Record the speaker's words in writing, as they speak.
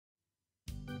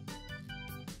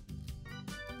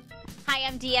Hi,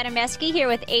 I'm Deanna Meske here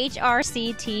with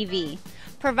HRC TV,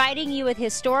 providing you with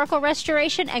historical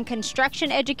restoration and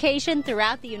construction education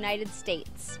throughout the United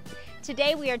States.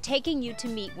 Today we are taking you to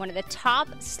meet one of the top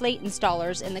slate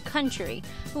installers in the country,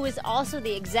 who is also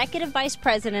the Executive Vice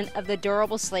President of the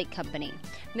Durable Slate Company,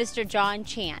 Mr. John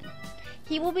Chan.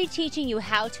 He will be teaching you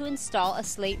how to install a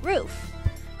slate roof.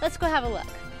 Let's go have a look.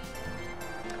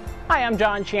 Hi, I'm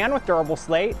John Chan with Durable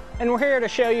Slate, and we're here to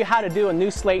show you how to do a new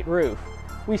slate roof.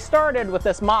 We started with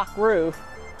this mock roof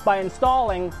by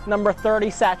installing number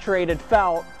 30 saturated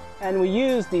felt, and we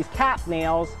used these cap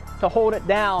nails to hold it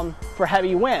down for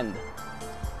heavy wind.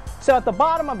 So at the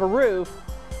bottom of a roof,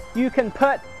 you can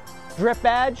put drip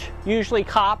edge, usually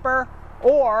copper,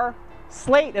 or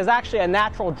slate is actually a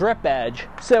natural drip edge.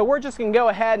 So we're just going to go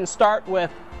ahead and start with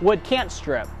wood cant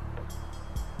strip.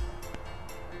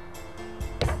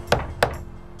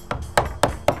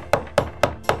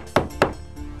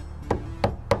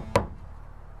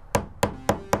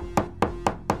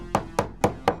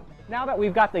 Now that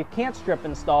we've got the cant strip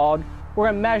installed, we're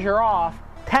going to measure off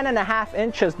 10.5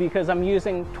 inches because I'm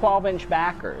using 12-inch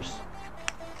backers.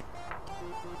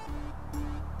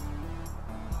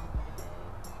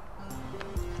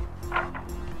 I'm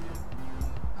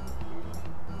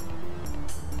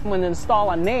going to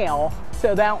install a nail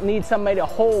so that I don't need somebody to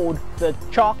hold the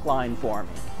chalk line for me.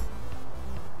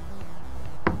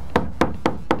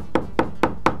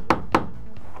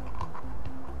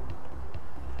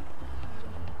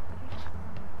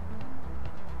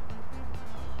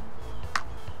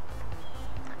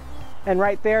 And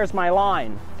right there is my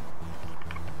line.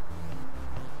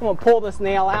 I'm going to pull this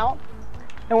nail out,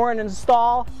 and we're going to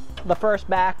install the first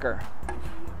backer.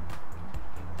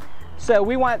 So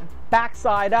we want back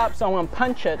side up, so I'm going to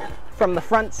punch it from the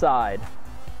front side.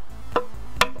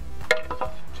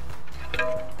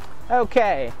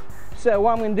 Okay, so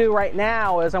what I'm going to do right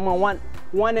now is I'm going to want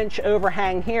 1 inch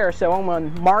overhang here, so I'm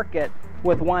going to mark it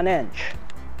with 1 inch.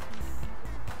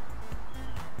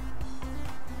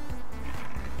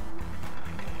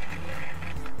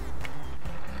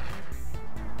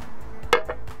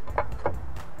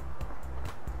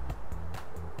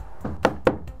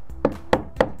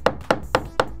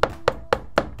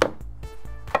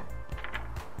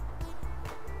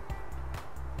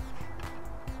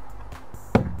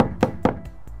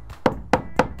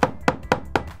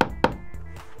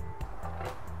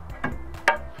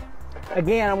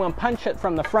 Again, I'm going to punch it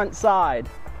from the front side.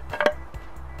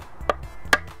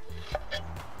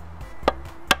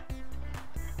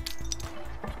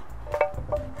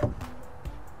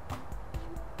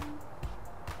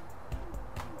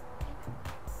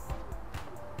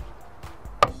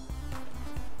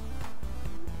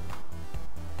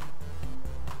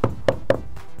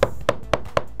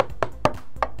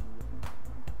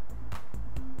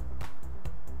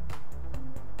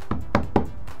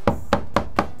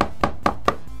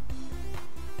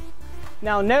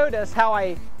 Now notice how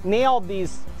I nailed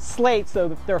these slates so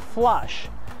that they're flush.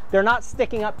 They're not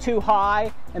sticking up too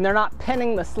high, and they're not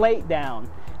pinning the slate down.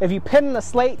 If you pin the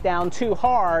slate down too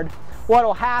hard, what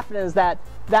will happen is that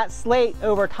slate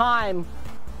over time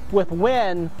with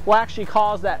wind will actually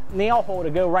cause that nail hole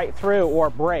to go right through or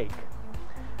break.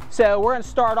 So we're going to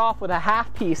start off with a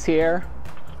half piece here,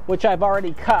 which I've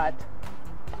already cut,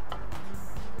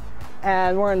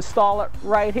 and we're going to install it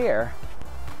right here.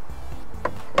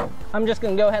 I'm just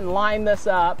going to go ahead and line this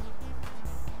up.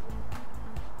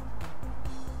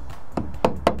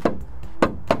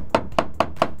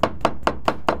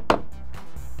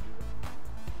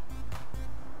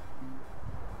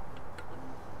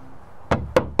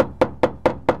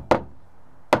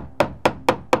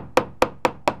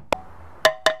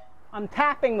 I'm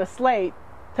tapping the slate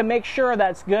to make sure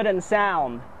that it's good and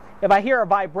sound. If I hear a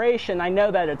vibration, I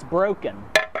know that it's broken.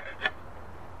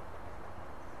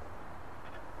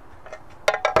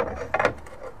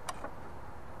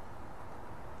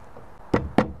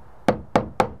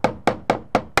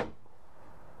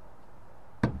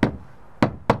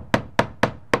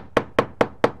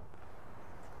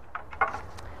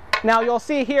 Now you'll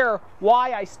see here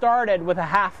why I started with a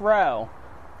half row,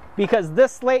 because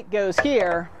this slate goes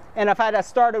here, and if I'd have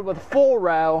started with a full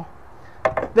row,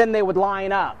 then they would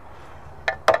line up.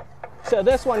 So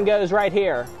this one goes right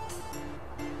here.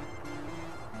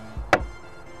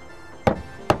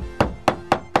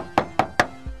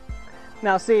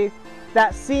 Now see,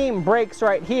 that seam breaks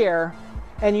right here,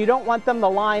 and you don't want them to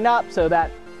line up so that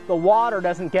the water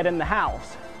doesn't get in the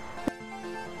house.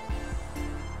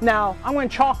 Now, I'm going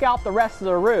to chalk out the rest of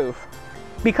the roof.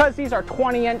 Because these are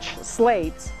 20-inch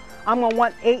slates, I'm going to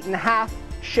want 8.5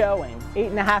 showing,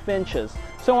 8.5 inches.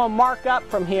 So I'm going to mark up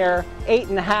from here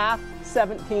 8.5,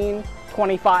 17,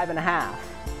 25.5.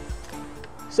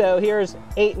 So here's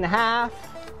 8.5,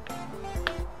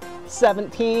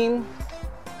 17,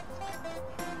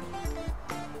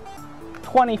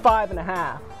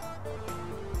 25.5.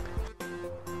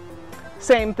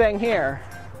 Same thing here.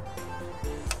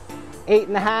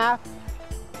 8.5,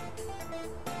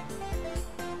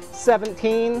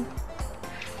 17,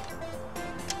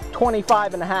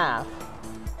 25.5.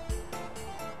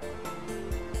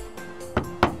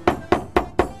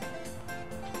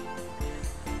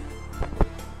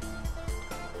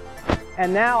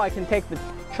 And now I can take the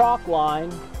chalk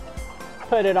line,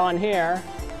 put it on here,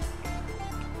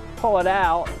 pull it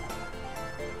out,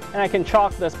 and I can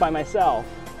chalk this by myself.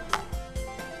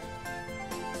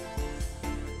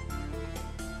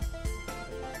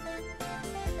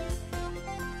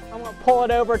 I'm going to pull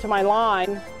it over to my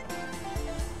line,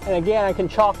 and again I can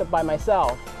chalk it by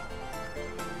myself.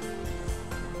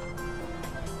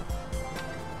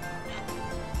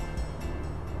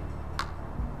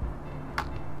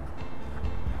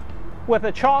 With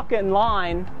a chalk in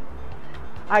line,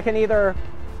 I can either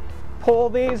pull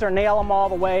these or nail them all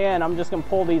the way in. I'm just going to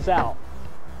pull these out.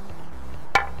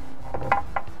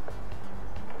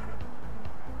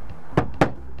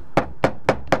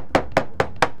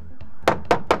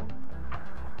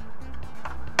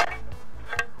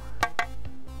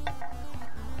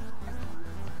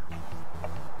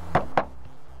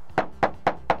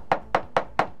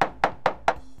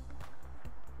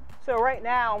 So right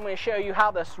now I'm going to show you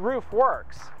how this roof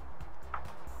works.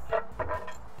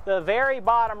 The very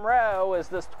bottom row is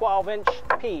this 12-inch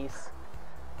piece.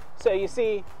 So you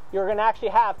see you're going to actually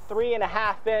have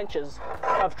 3.5 inches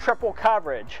of triple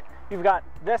coverage. You've got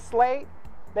this slate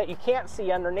that you can't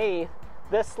see underneath,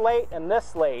 this slate, and this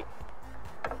slate.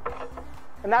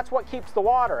 And that's what keeps the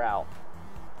water out,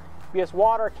 because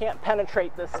water can't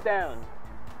penetrate this stone.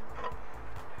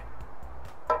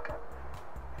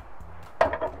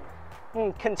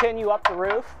 And continue up the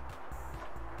roof.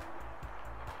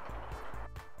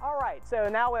 All right, so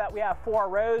now that we have 4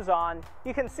 rows on,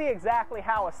 you can see exactly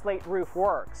how a slate roof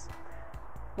works.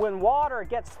 When water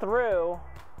gets through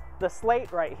the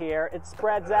slate right here, it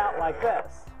spreads out like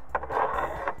this.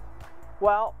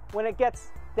 Well, when it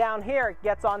gets down here, it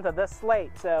gets onto this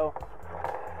slate, so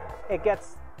it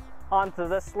gets onto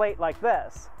this slate like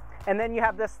this. And then you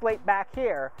have this slate back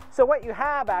here. So what you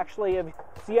have actually is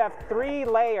you have 3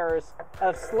 layers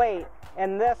of slate,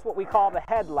 and this what we call the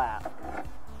head lap.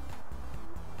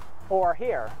 Or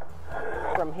here,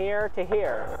 from here to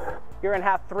here. You're going to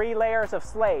have 3 layers of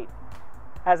slate.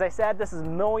 As I said, this is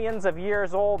millions of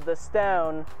years old, this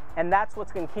stone, and that's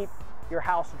what's going to keep your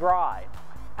house dry.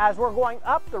 As we're going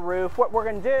up the roof, what we're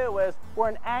going to do is we're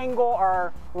going to angle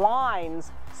our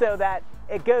lines so that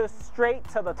it goes straight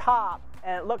to the top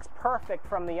and it looks perfect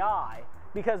from the eye,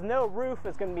 because no roof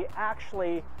is going to be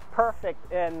actually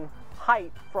perfect in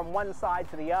height from one side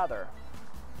to the other.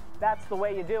 That's the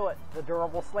way you do it, the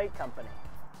Durable Slate Company.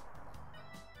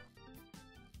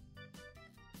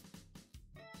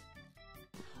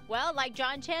 Well, like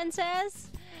John Chen says,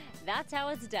 that's how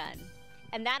it's done.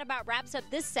 And that about wraps up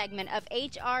this segment of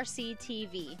HRC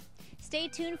TV. Stay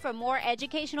tuned for more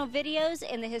educational videos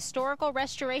in the historical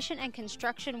restoration and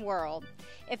construction world.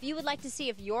 If you would like to see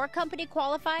if your company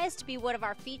qualifies to be one of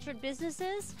our featured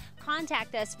businesses,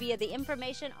 contact us via the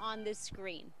information on this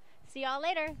screen. See y'all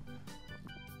later.